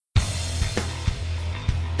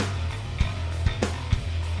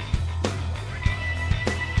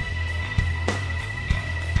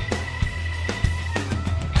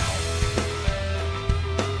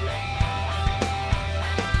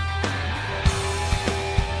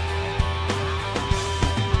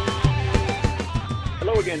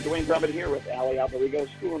again. Duane Drummond here with Allie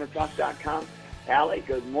SchoolownerTalk.com. Allie,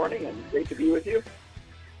 good morning and great to be with you.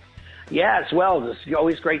 Yeah, as well. It's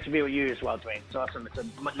always great to be with you as well, Duane. It's awesome. It's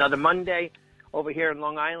another Monday over here in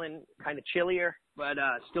Long Island, kind of chillier, but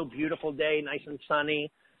still beautiful day, nice and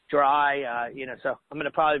sunny, dry. So I'm going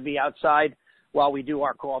to probably be outside while we do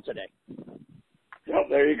our call today. Well,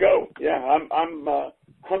 there you go. Yeah, I'm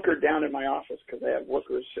hunkered down in my office because I have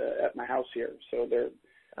workers at my house here. So they're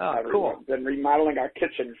cool. Been remodeling our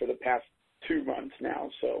kitchen for the past 2 months now.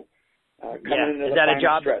 So coming into the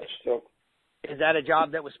final stretch. So. Is that a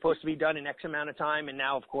job that was supposed to be done in X amount of time, and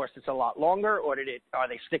now, of course, it's a lot longer, or are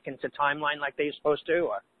they sticking to timeline like they're supposed to?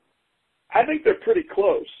 Or? I think they're pretty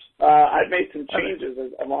close. I've made some changes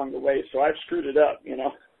along the way, so I've screwed it up,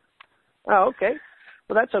 Oh, okay.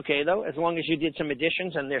 Well, that's okay, though. As long as you did some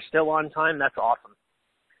additions and they're still on time, that's awesome.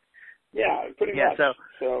 Yeah, pretty much.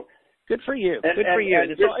 So good for you. And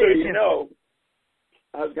just so you know,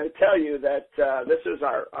 I was going to tell you that this is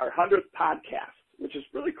our 100th podcast, which is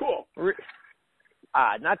really cool.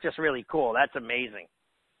 Not just really cool. That's amazing.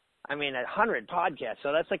 I mean, 100 podcasts.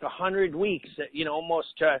 So that's like 100 weeks, almost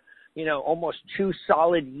 2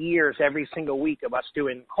 solid years every single week of us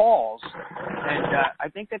doing calls. And I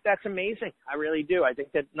think that that's amazing. I really do. I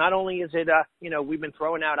think that not only is it, we've been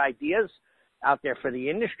throwing out ideas out there for the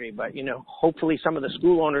industry, but, hopefully some of the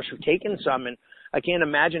school owners have taken some. And I can't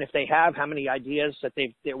imagine if they have how many ideas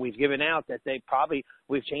that we've given out that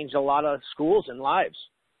we've changed a lot of schools and lives.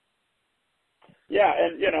 Yeah,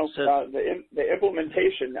 and, the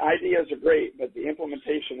implementation, ideas are great, but the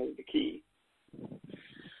implementation is the key.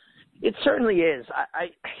 It certainly is.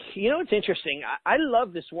 It's interesting. I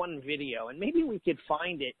love this one video, and maybe we could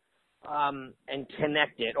find it and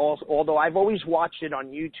connect it. Although I've always watched it on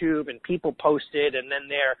YouTube, and people post it, and then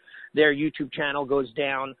their YouTube channel goes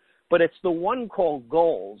down. But it's the one called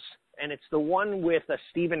Goals, and it's the one with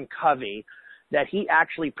Stephen Covey that he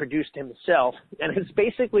actually produced himself. And it's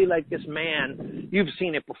basically like this man, you've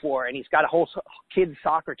seen it before, and he's got a whole kids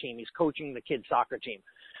soccer team. He's coaching the kids soccer team.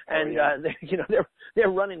 And, they're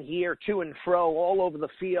running here to and fro all over the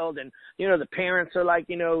field. And, the parents are like,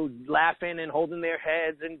 laughing and holding their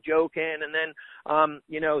heads and joking. And then,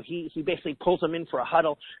 he basically pulls them in for a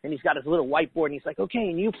huddle, and he's got his little whiteboard, and he's like, okay,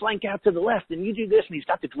 and you flank out to the left and you do this. And he's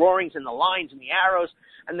got the drawings and the lines and the arrows.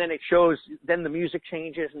 And then it shows, then the music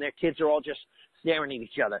changes and their kids are all just staring at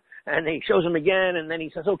each other. And he shows them again, and then he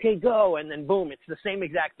says, okay, go. And then boom, it's the same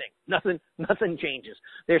exact thing. Nothing changes.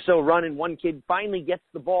 They're so running. One kid finally gets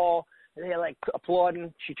the ball, and they're like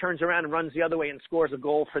applauding. She turns around and runs the other way and scores a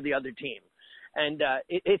goal for the other team. And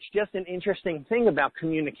it's just an interesting thing about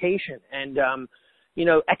communication. And,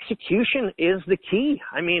 execution is the key.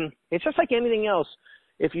 I mean, it's just like anything else.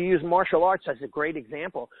 If you use martial arts as a great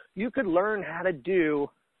example, you could learn how to do.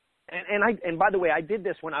 And by the way, I did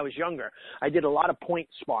this when I was younger. I did a lot of point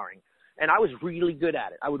sparring, and I was really good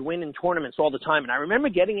at it. I would win in tournaments all the time. And I remember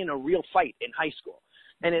getting in a real fight in high school.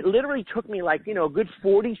 And it literally took me a good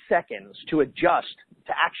 40 seconds to adjust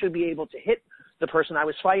to actually be able to hit the person I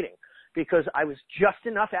was fighting, because I was just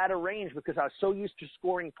enough out of range, because I was so used to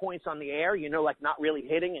scoring points on the air, not really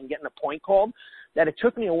hitting and getting a point called, that it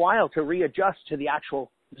took me a while to readjust to the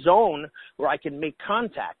actual zone where I could make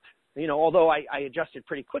contact. Although I adjusted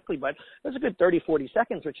pretty quickly, but it was a good 30, 40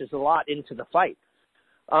 seconds, which is a lot into the fight.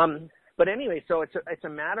 But anyway, so it's a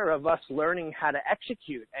matter of us learning how to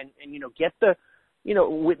execute and get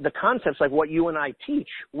with the concepts like what you and I teach,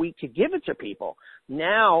 we could give it to people.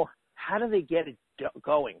 Now, how do they get it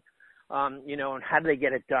going? And how do they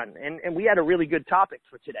get it done? And we had a really good topic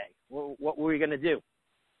for today. What were we going to do?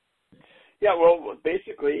 Yeah, well,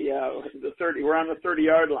 basically, we're on the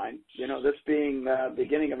 30-yard line. This being the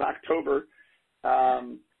beginning of October, we're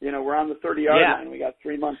on the 30-yard line. We got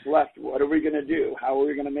 3 months left. What are we going to do? How are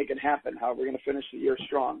we going to make it happen? How are we going to finish the year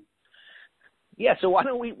strong? Yeah, so why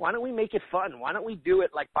don't we make it fun? Why don't we do it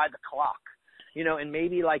like by the clock? And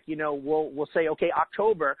maybe we'll say, okay,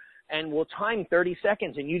 October, and we'll time 30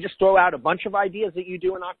 seconds, and you just throw out a bunch of ideas that you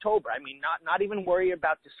do in October. I mean, not even worry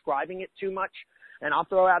about describing it too much. And I'll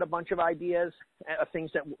throw out a bunch of ideas of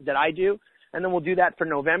things that I do, and then we'll do that for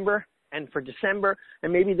November and for December,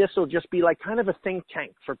 and maybe this will just be like kind of a think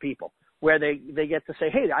tank for people where they get to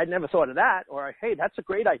say, hey, I'd never thought of that, or hey, that's a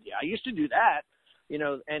great idea. I used to do that,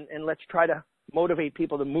 and let's try to motivate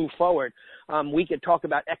people to move forward. We could talk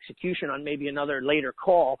about execution on maybe another later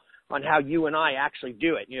call on how you and I actually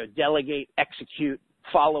do it. Delegate, execute,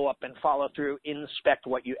 follow up, and follow through, inspect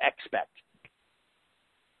what you expect.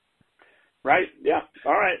 Right. Yeah.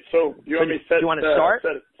 All right. So you want me to you want to start?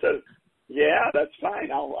 Yeah, that's fine.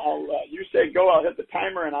 I'll you say go, I'll hit the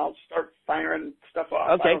timer and I'll start firing stuff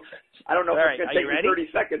off. Okay. I don't know if it's going to take me 30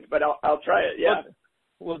 seconds, but I'll try it. Yeah.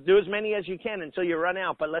 We'll do as many as you can until you run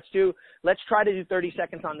out, but let's try to do 30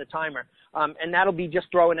 seconds on the timer. And that'll be just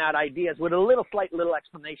throwing out ideas with a slight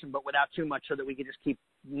explanation, but without too much so that we can just keep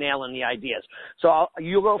nailing the ideas. So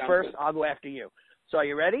you go first, I'll go after you. So are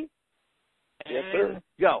you ready? Yes, sir.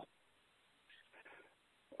 Go.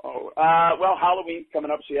 Oh, well, Halloween's coming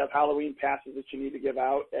up, so you have Halloween passes that you need to give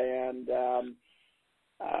out, and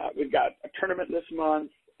we've got a tournament this month,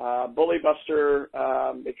 Bully Buster,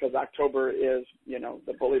 because October is,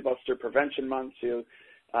 the Bully Buster Prevention Month, so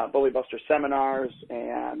Bully Buster seminars,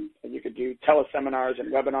 and you could do teleseminars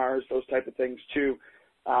and webinars, those type of things too.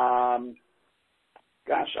 A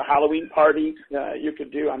Halloween party you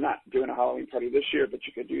could do. I'm not doing a Halloween party this year, but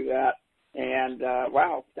you could do that. And,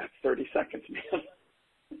 wow, that's 30 seconds, man.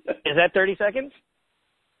 Is that 30 seconds?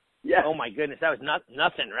 Yeah. Oh, my goodness. That was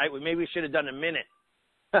nothing, right? Maybe we should have done a minute.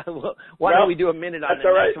 Why don't we do a minute on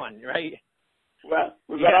the next one, right? Well,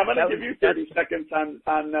 I'm going to give you 30 seconds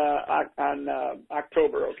on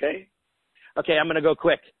October, okay? Okay, I'm going to go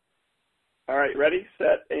quick. All right, ready,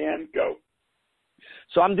 set, and go.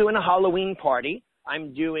 So I'm doing a Halloween party.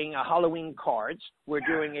 I'm doing Halloween cards. We're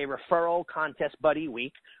doing a referral contest buddy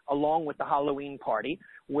week along with the Halloween party.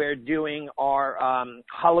 We're doing our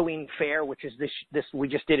Halloween fair, which is this. We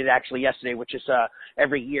just did it actually yesterday, which is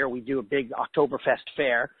every year we do a big Oktoberfest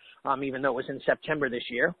fair, even though it was in September this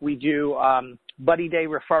year. We do Buddy Day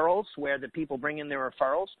referrals where the people bring in their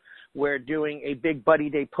referrals. We're doing a big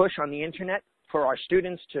Buddy Day push on the internet for our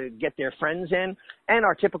students to get their friends in, and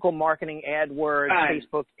our typical marketing AdWords,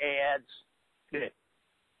 Facebook ads. Good.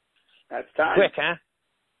 That's time. Quick, huh?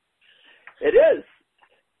 It is.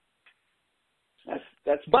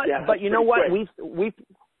 But you know what? Quick.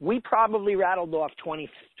 We probably rattled off 20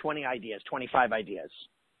 ideas, 25 ideas.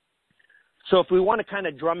 So if we want to kind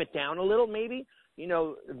of drum it down a little, maybe,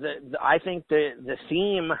 I think the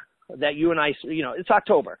theme that you and I, it's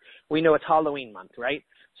October. We know it's Halloween month, right?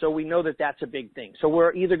 So we know that that's a big thing. So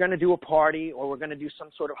we're either going to do a party or we're going to do some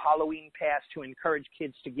sort of Halloween pass to encourage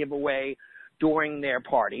kids to give away during their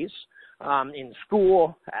parties, in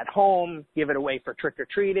school, at home, give it away for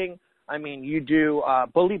trick-or-treating. I mean, you do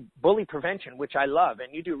bully prevention, which I love,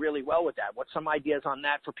 and you do really well with that. What's some ideas on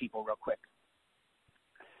that for people real quick?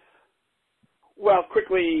 Well,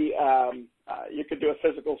 quickly, you could do a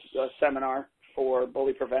physical seminar for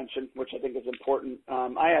bully prevention, which I think is important.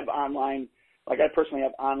 I have online, I personally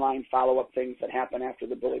have online follow-up things that happen after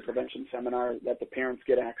the bully prevention seminar that the parents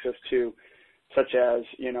get access to, such as,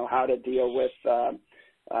 how to deal with the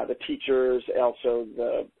teachers, also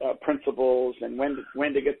the principals, and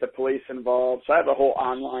when to get the police involved. So I have a whole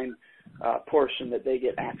online portion that they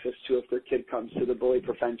get access to if their kid comes to the bully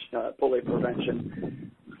prevention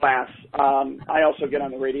class. I also get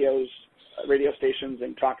on the radio stations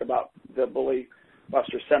and talk about the Bully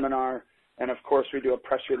Buster seminar, and of course we do a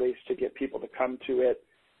press release to get people to come to it.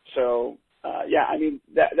 So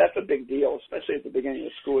that's a big deal, especially at the beginning of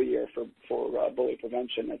the school year for bully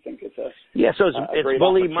prevention. I think it's a great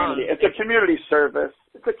Bully opportunity. Month. It's a community service.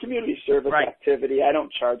 It's a community service activity. I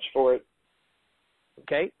don't charge for it.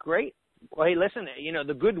 Okay, great. Well, hey, listen,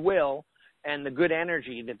 the goodwill and the good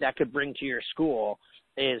energy that could bring to your school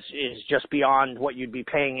is just beyond what you'd be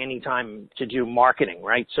paying any time to do marketing,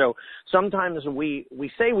 right? So sometimes we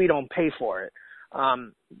say we don't pay for it,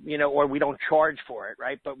 or we don't charge for it,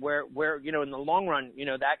 right? But we're in the long run,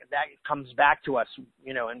 that comes back to us,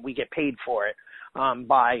 and we get paid for it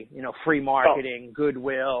by free marketing,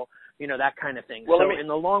 goodwill, that kind of thing. Well, so in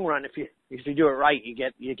the long run, if you do it right, you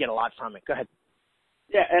get a lot from it. Go ahead.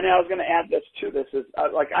 Yeah, and I was going to add this to this is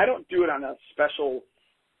I don't do it on a special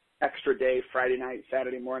extra day, Friday night,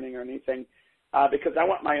 Saturday morning, or anything, because I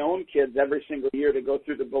want my own kids every single year to go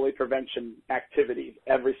through the bully prevention activities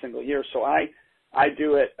every single year. So I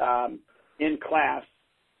do it in class.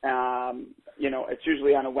 It's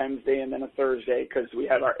usually on a Wednesday and then a Thursday because we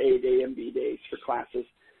have our A day and B days for classes.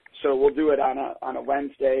 So we'll do it on a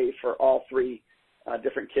Wednesday for all three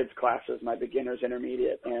different kids' classes, my beginners,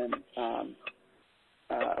 intermediate, and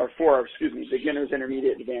beginners,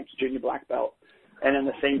 intermediate, advanced, junior, black belt. And then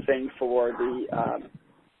the same thing for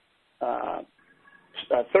the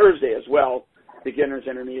Thursday as well, beginners,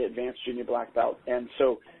 intermediate, advanced, junior, black belt. And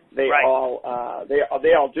so they all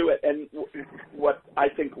do it. And what I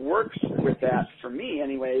think works with that for me,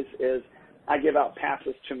 anyways, is I give out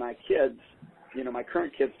passes to my kids, my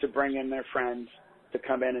current kids, to bring in their friends to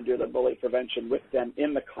come in and do the bully prevention with them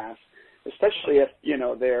in the class, especially if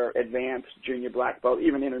they're advanced, junior, black belt,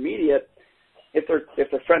 even intermediate. if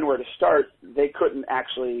their friend were to start, they couldn't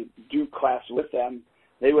actually do class with them.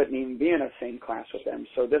 They wouldn't even be in a same class with them.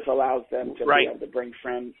 So this allows them to be able to bring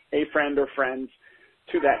a friend or friends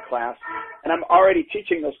to that class. And I'm already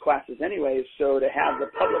teaching those classes anyways, so to have the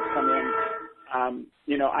public come in,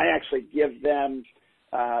 I actually give them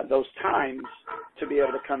those times to be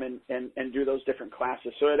able to come in and do those different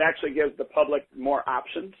classes. So it actually gives the public more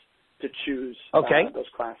options to choose those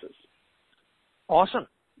classes. Awesome.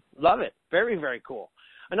 Love it. Very, very cool.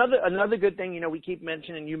 Another good thing, we keep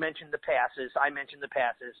mentioning, you mentioned the passes. I mentioned the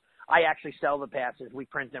passes. I actually sell the passes. We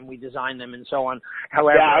print them, we design them, and so on.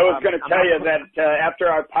 However, yeah, I was going to tell you that after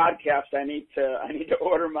our podcast, I need to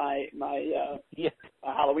order my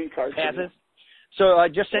Halloween cards. Passes. So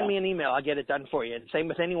just send me an email. I'll get it done for you. And same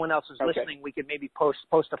with anyone else who's listening. We could maybe post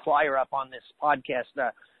a flyer up on this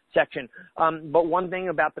podcast section. But one thing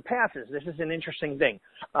about the passes, this is an interesting thing.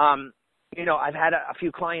 I've had a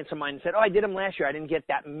few clients of mine said, I did them last year. I didn't get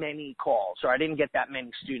that many calls, or I didn't get that many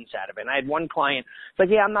students out of it. And I had one client, it's like,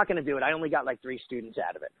 yeah, I'm not going to do it. I only got like 3 students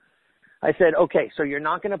out of it. I said, okay, so you're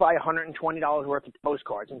not going to buy $120 worth of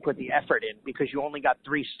postcards and put the effort in because you only got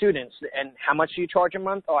 3 students. And how much do you charge a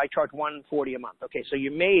month? Oh, I charge $140 a month. Okay, so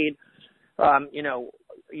you made,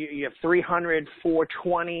 you have 300,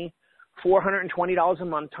 420, $420 a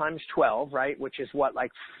month times 12, right? Which is what,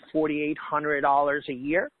 like $4,800 a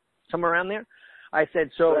year, somewhere around there. I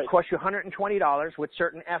said, so it cost you $120 with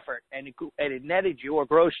certain effort, and it netted you or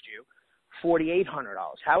grossed you $4,800.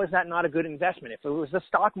 How is that not a good investment? If it was the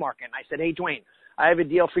stock market, and I said, hey, Duane, I have a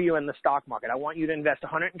deal for you in the stock market. I want you to invest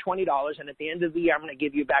 $120, and at the end of the year, I'm going to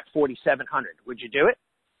give you back $4,700. Would you do it?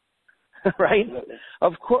 Right?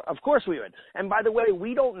 Of course we would. And by the way,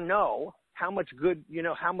 we don't know how much good,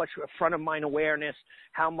 how much front of mind awareness,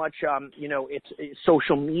 how much, it's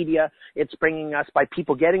social media. It's bringing us by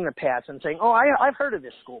people getting the pass and saying, I've heard of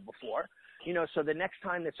this school before. So the next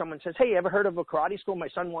time that someone says, hey, you ever heard of a karate school? My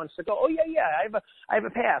son wants to go. Oh, yeah, I have a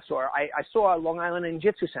pass. Or I saw Long Island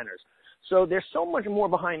Ninjutsu centers. So there's so much more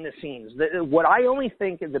behind the scenes. What I only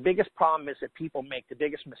think is the biggest problem is that people make the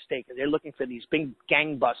biggest mistake is they're looking for these big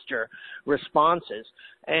gangbuster responses.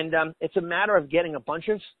 And it's a matter of getting a bunch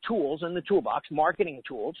of tools in the toolbox, marketing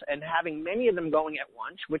tools, and having many of them going at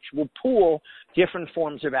once, which will pool different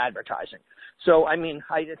forms of advertising. So, I mean,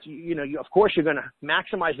 of course you're going to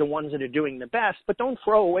maximize the ones that are doing the best, but don't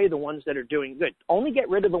throw away the ones that are doing good. Only get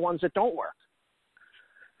rid of the ones that don't work.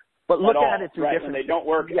 But look at it through different. And they don't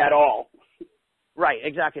work at all. Right,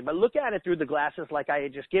 exactly. But look at it through the glasses like I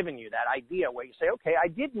had just given you, that idea where you say, okay, I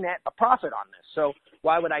did net a profit on this, so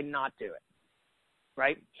why would I not do it?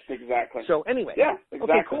 Right? Exactly. So anyway. Yeah,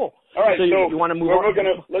 exactly. Okay, cool. All right, so you want to move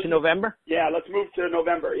on to November? Yeah, let's move to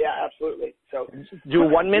November. Yeah, absolutely. So do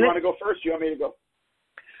 1 minute? You want to go first? You want me to go?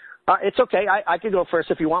 It's okay. I could go first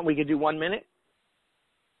if you want. We could do 1 minute.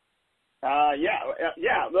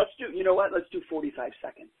 Yeah. Let's do. You know what? Let's do 45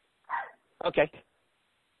 seconds. Okay.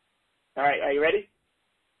 All right. Are you ready?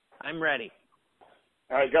 I'm ready.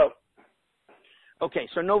 All right, go. Okay,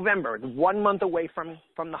 so November, 1 month away from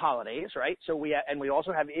the holidays, right? So we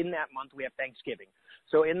also have in that month we have Thanksgiving.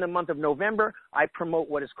 So in the month of November, I promote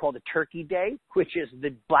what is called a Turkey Day, which is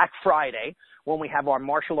the Black Friday when we have our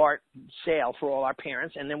martial art sale for all our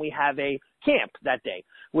parents, and then we have a camp that day,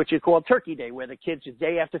 which is called Turkey Day, where the kids, the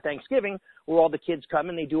day after Thanksgiving, where all the kids come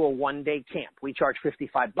and they do a one-day camp. We charge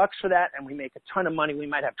 $55 for that, and we make a ton of money. We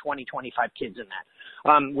might have 20, 25 kids in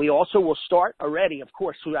that. We also will start already, of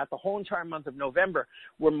course, throughout the whole entire month of November,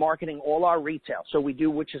 we're marketing all our retail. So we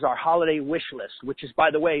do, which is our holiday wish list, which is,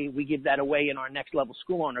 by the way, we give that away in our Next Level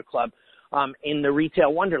School Owner Club in the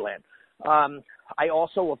Retail Wonderland. I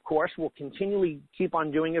also, of course, will continually keep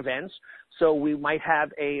on doing events. So we might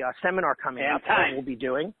have a seminar coming up that we'll be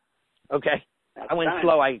doing. Okay. I went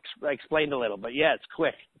slow. I explained a little, but yeah, it's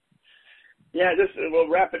quick. Yeah, we'll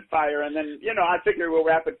rapid fire, and then, I figure we'll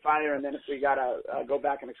rapid fire, and then if we got to go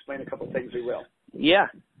back and explain a couple things, we will. Yeah,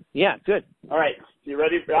 good. All right. You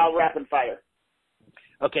ready? I'll rapid fire.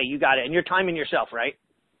 Okay, you got it. And you're timing yourself, right?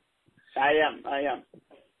 I am.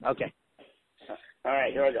 Okay. All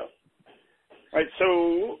right, here I go. All right,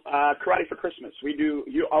 so Karate for Christmas.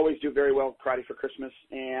 You always do very well with Karate for Christmas,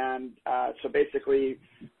 and so basically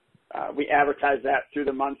we advertise that through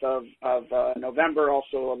the month of November,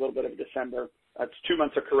 also a little bit of December. It's 2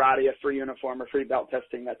 months of karate, a free uniform, a free belt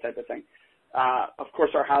testing, that type of thing. Of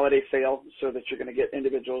course, our holiday sale, so that you're going to get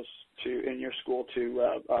individuals in your school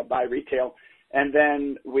to buy retail. And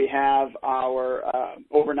then we have our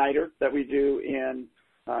overnighter that we do in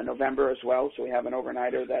November as well. So we have an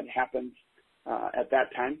overnighter that happens at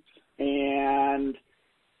that time. And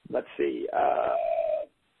let's see.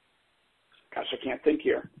 Gosh, I can't think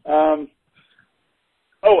here.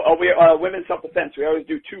 We women's self-defense. We always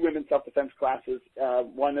do 2 women's self-defense classes.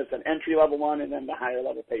 One is an entry-level one, and then the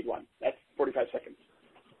higher-level paid one. That's 45 seconds.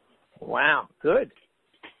 Wow, good.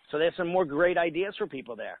 So there's some more great ideas for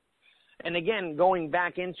people there. And again, going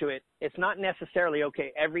back into it, it's not necessarily,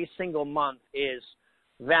 okay, every single month is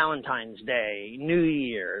Valentine's Day, New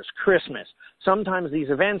Year's, Christmas. Sometimes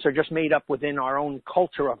these events are just made up within our own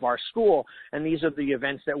culture of our school, and these are the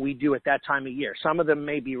events that we do at that time of year. Some of them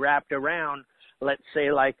may be wrapped around, let's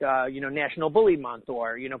say, like, National Bully Month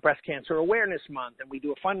or, Breast Cancer Awareness Month, and we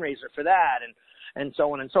do a fundraiser for that, and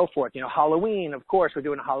so on and so forth. Halloween, of course, we're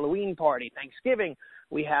doing a Halloween party. Thanksgiving,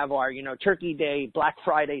 we have our, Turkey Day, Black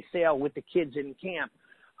Friday sale with the kids in camp.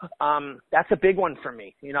 That's a big one for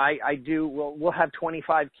me. We'll have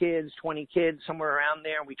 25 kids, 20 kids, somewhere around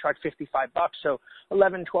there, and we charge $55. So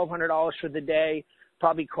 $1,200 for the day,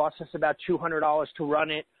 probably costs us about $200 to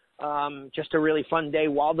run it. Just a really fun day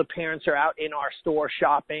while the parents are out in our store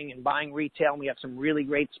shopping and buying retail. And we have some really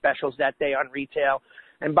great specials that day on retail.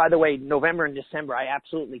 And by the way, November and December, I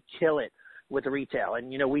absolutely kill it with the retail.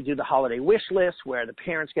 And, we do the holiday wish list where the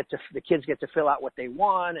kids get to fill out what they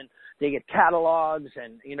want, and they get catalogs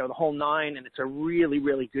and, the whole nine. And it's a really,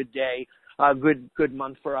 really good day, good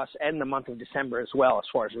month for us, and the month of December as well, as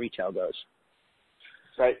far as retail goes.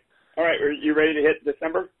 Right. All right. Are you ready to hit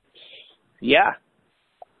December? Yeah.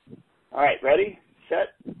 All right. Ready, set,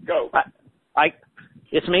 go.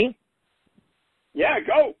 It's me? Yeah,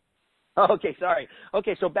 go. Oh, okay, sorry.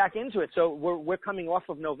 Okay, so back into it. So we're coming off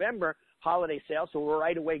of November holiday sales, so we're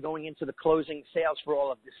right away going into the closing sales for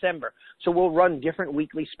all of December. So we'll run different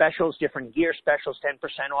weekly specials, different gear specials, 10%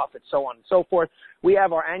 off, and so on and so forth. We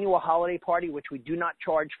have our annual holiday party, which we do not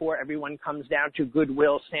charge for. Everyone comes down to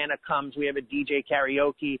Goodwill. Santa comes. We have a DJ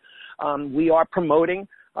karaoke. We are promoting.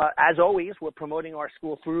 As always, we're promoting our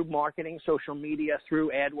school through marketing, social media,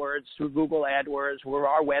 through AdWords, through Google AdWords, we're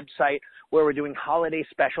our website where we're doing holiday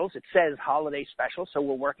specials. It says holiday specials, so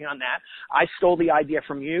we're working on that. I stole the idea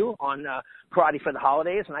from you on Karate for the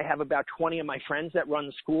Holidays, and I have about 20 of my friends that run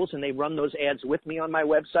schools, and they run those ads with me on my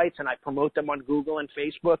websites, and I promote them on Google and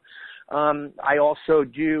Facebook. I also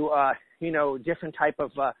do, different type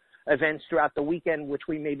of events throughout the weekend, which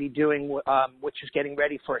we may be doing, which is getting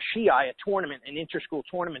ready for a Shiai, a tournament, an inter-school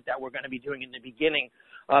tournament that we're going to be doing in the beginning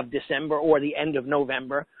of December or the end of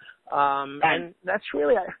November. And that's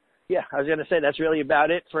really, I was going to say that's really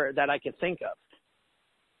about it that I could think of.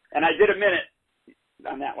 And I did a minute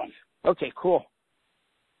on that one. Okay, cool.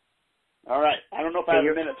 All right. I don't know if I have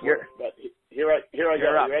a minute's worth, but here I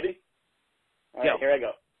go. You ready? All right, here I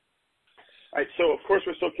go. All right, so of course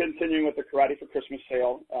we're still continuing with the Karate for Christmas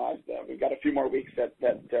sale. We've got a few more weeks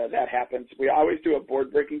that happens. We always do a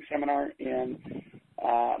board breaking seminar in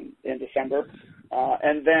December,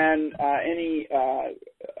 and then any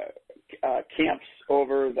camps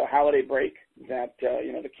over the holiday break that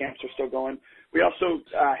the camps are still going. We also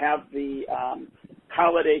have the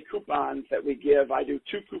holiday coupons that we give. I do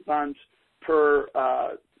 2 coupons per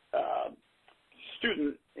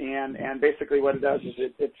student, and basically what it does is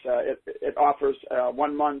it offers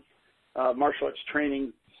 1 month martial arts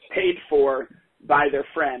training paid for by their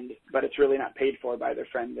friend, but it's really not paid for by their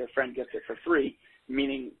friend. Their friend gets it for free,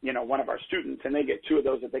 meaning one of our students, and they get 2 of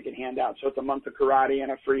those that they can hand out. So it's a month of karate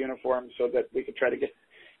and a free uniform, so that we could try to get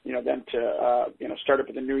them to start up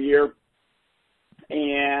in the new year.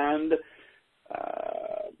 And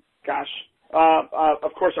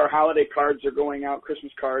of course, our holiday cards are going out,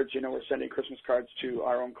 Christmas cards. We're sending Christmas cards to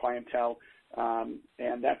our own clientele,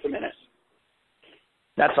 and that's a minute.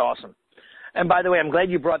 That's awesome. And by the way, I'm glad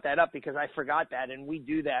you brought that up because I forgot that, and we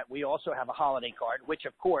do that. We also have a holiday card, which,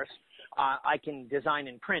 of course, I can design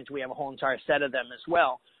and print. We have a whole entire set of them as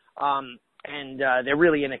well, and they're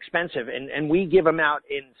really inexpensive. And we give them out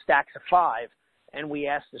in stacks of 5. And we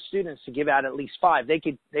ask the students to give out at least 5. They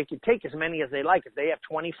could take as many as they like. If they have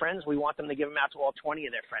 20 friends, we want them to give them out to all 20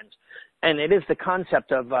 of their friends. And it is the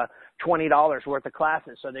concept of $20 worth of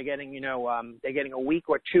classes. So they're getting, they're getting a week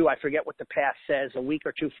or 2. I forget what the pass says, a week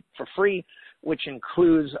or 2 for free, which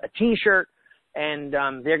includes a T-shirt. And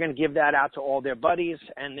they're going to give that out to all their buddies,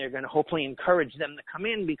 and they're going to hopefully encourage them to come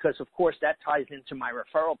in because, of course, that ties into my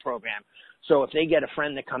referral program. So if they get a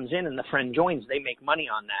friend that comes in and the friend joins, they make money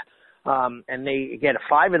on that. And they get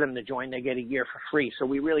 5 of them to join, they get a year for free. So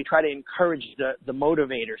we really try to encourage the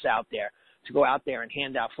motivators out there to go out there and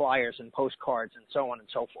hand out flyers and postcards and so on and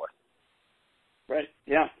so forth. Right.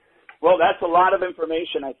 Yeah. Well, that's a lot of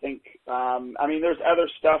information, I think. There's other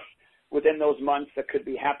stuff within those months that could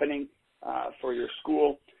be happening for your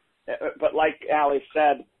school. But like Allie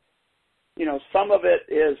said, some of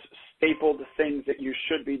it is staple the things that you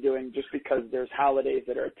should be doing just because there's holidays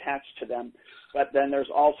that are attached to them. But then there's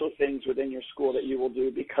also things within your school that you will do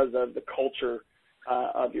because of the culture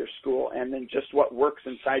of your school, and then just what works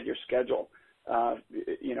inside your schedule.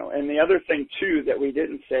 And the other thing too that we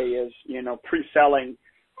didn't say is, pre-selling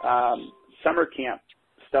summer camp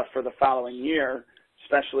stuff for the following year,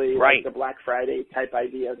 especially like the Black Friday type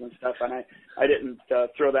ideas and stuff. And I didn't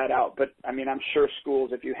throw that out, but I mean, I'm sure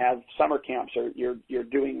schools, if you have summer camps, you're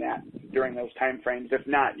doing that during those time frames. If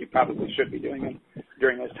not, you probably should be doing them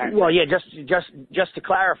during those time frames. Well, yeah, just to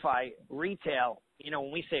clarify, retail,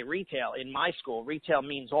 when we say retail in my school, retail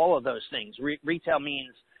means all of those things. Retail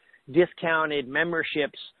means discounted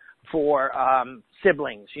memberships for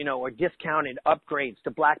siblings, or discounted upgrades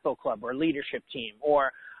to Black Belt Club or leadership team,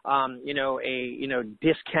 or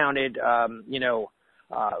discounted,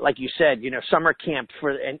 like you said, summer camp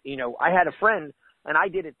for, and, I had a friend, and I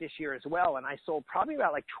did it this year as well, and I sold probably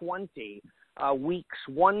about like 20 weeks,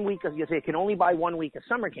 1 week of, they can only buy 1 week of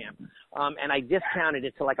summer camp, and I discounted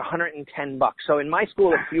it to like $110. So in my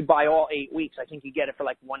school, if you buy all 8 weeks, I think you get it for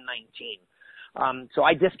like $119. So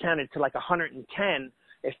I discounted to like $110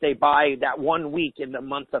 if they buy that 1 week in the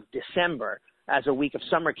month of December as a week of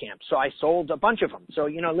summer camp. So I sold a bunch of them. So,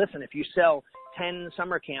 listen, if you sell 10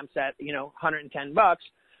 summer camps at, $110,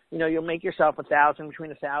 you'll make yourself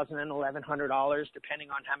between $1,000 and $1,100,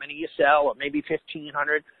 depending on how many you sell, or maybe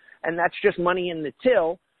 $1,500. And that's just money in the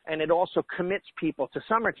till. And it also commits people to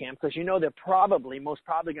summer camp because, they're most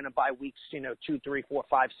probably going to buy weeks, 2, 3, 4,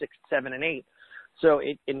 5, 6, 7, and 8. So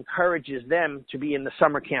it encourages them to be in the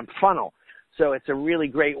summer camp funnel. So it's a really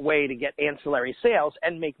great way to get ancillary sales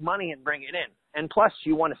and make money and bring it in. And plus,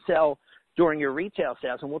 you want to sell during your retail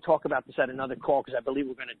sales, and we'll talk about this at another call because I believe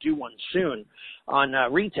we're going to do one soon on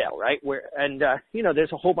retail, right?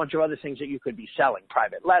 There's a whole bunch of other things that you could be selling: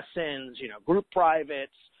 private lessons, group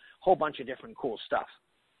privates, whole bunch of different cool stuff.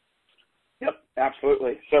 Yep,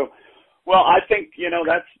 absolutely. So, well, I think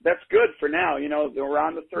that's good for now. We're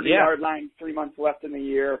on the 30-yard line, 3 months left in the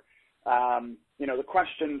year. The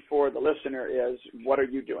question for the listener is, what are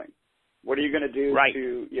you doing? What are you going to do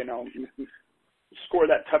to, score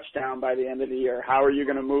that touchdown by the end of the year? How are you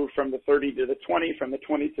going to move from the 30 to the 20, from the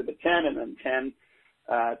 20 to the 10, and then 10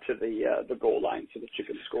 to the goal line so that you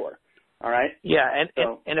can score? All right? Yeah,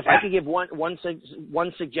 and if I could give one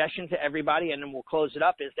suggestion to everybody, and then we'll close it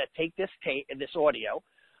up, is that take this audio,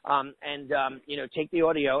 take the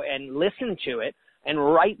audio and listen to it, and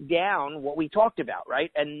write down what we talked about,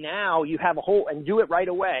 right? And now you have and do it right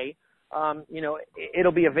away.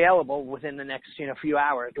 It'll be available within the next, few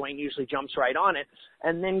hours. Duane usually jumps right on it,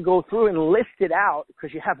 and then go through and list it out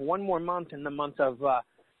because you have one more month in the month of,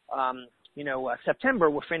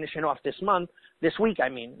 September. We're finishing off this week,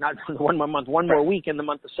 not one more month, one more week in the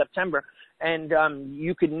month of September. And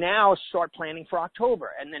you could now start planning for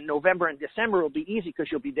October. And then November and December will be easy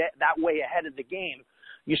because you'll be that way ahead of the game.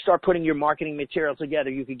 You start putting your marketing materials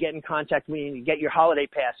together. You could get in contact with me and you get your holiday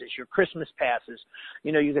passes, your Christmas passes.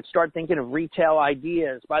 You could start thinking of retail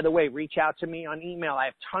ideas. By the way, reach out to me on email. I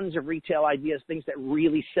have tons of retail ideas, things that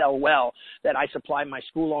really sell well that I supply my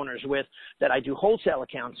school owners with, that I do wholesale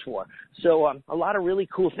accounts for. So a lot of really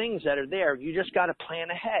cool things that are there. You just got to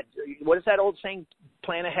plan ahead. What is that old saying?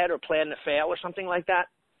 Plan ahead or plan to fail or something like that?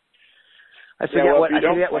 I forget what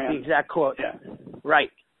the exact quote. Yeah.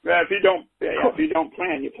 Right. If you don't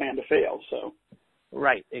plan, you plan to fail. So.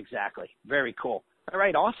 Right, exactly. Very cool. All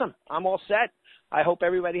right, awesome. I'm all set. I hope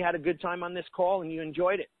everybody had a good time on this call and you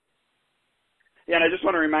enjoyed it. Yeah, and I just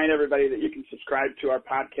want to remind everybody that you can subscribe to our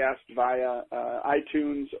podcast via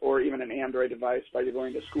iTunes or even an Android device by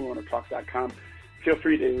going to schoolownertalk.com. Feel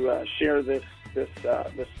free to share this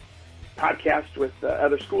podcast with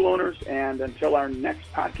other school owners. And until our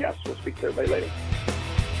next podcast, we'll speak to everybody later.